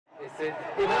Im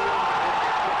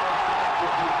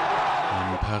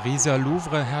Pariser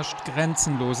Louvre herrscht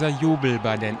grenzenloser Jubel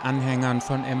bei den Anhängern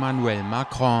von Emmanuel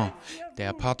Macron.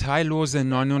 Der parteilose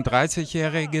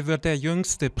 39-Jährige wird der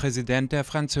jüngste Präsident der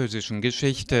französischen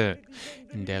Geschichte.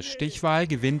 In der Stichwahl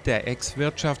gewinnt der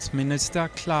Ex-Wirtschaftsminister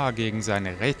klar gegen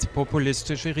seine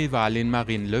rechtspopulistische Rivalin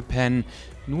Marine Le Pen.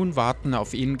 Nun warten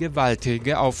auf ihn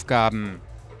gewaltige Aufgaben.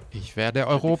 Ich werde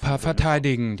Europa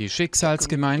verteidigen, die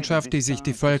Schicksalsgemeinschaft, die sich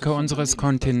die Völker unseres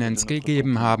Kontinents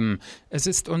gegeben haben. Es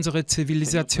ist unsere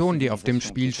Zivilisation, die auf dem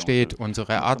Spiel steht,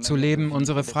 unsere Art zu leben,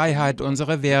 unsere Freiheit,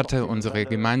 unsere Werte, unsere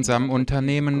gemeinsamen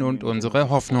Unternehmen und unsere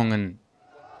Hoffnungen.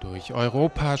 Durch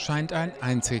Europa scheint ein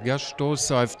einziger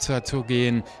Stoßseufzer zu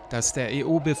gehen, dass der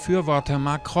EU-Befürworter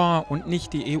Macron und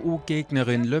nicht die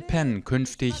EU-Gegnerin Le Pen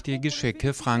künftig die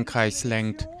Geschicke Frankreichs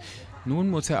lenkt.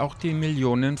 Nun muss er auch die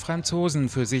Millionen Franzosen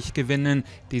für sich gewinnen,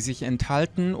 die sich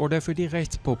enthalten oder für die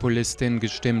Rechtspopulistin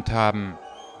gestimmt haben.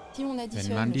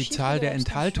 Wenn man die Zahl der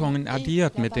Enthaltungen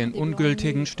addiert mit den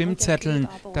ungültigen Stimmzetteln,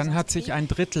 dann hat sich ein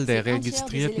Drittel der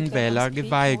registrierten Wähler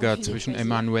geweigert, zwischen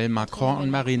Emmanuel Macron und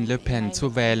Marine Le Pen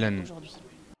zu wählen.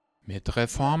 Mit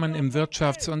Reformen im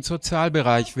Wirtschafts- und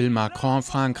Sozialbereich will Macron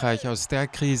Frankreich aus der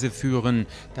Krise führen.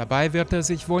 Dabei wird er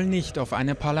sich wohl nicht auf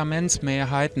eine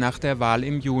Parlamentsmehrheit nach der Wahl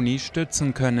im Juni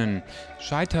stützen können.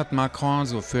 Scheitert Macron,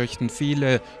 so fürchten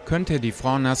viele, könnte die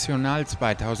Front National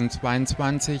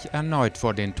 2022 erneut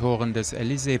vor den Toren des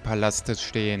Elysée-Palastes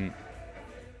stehen.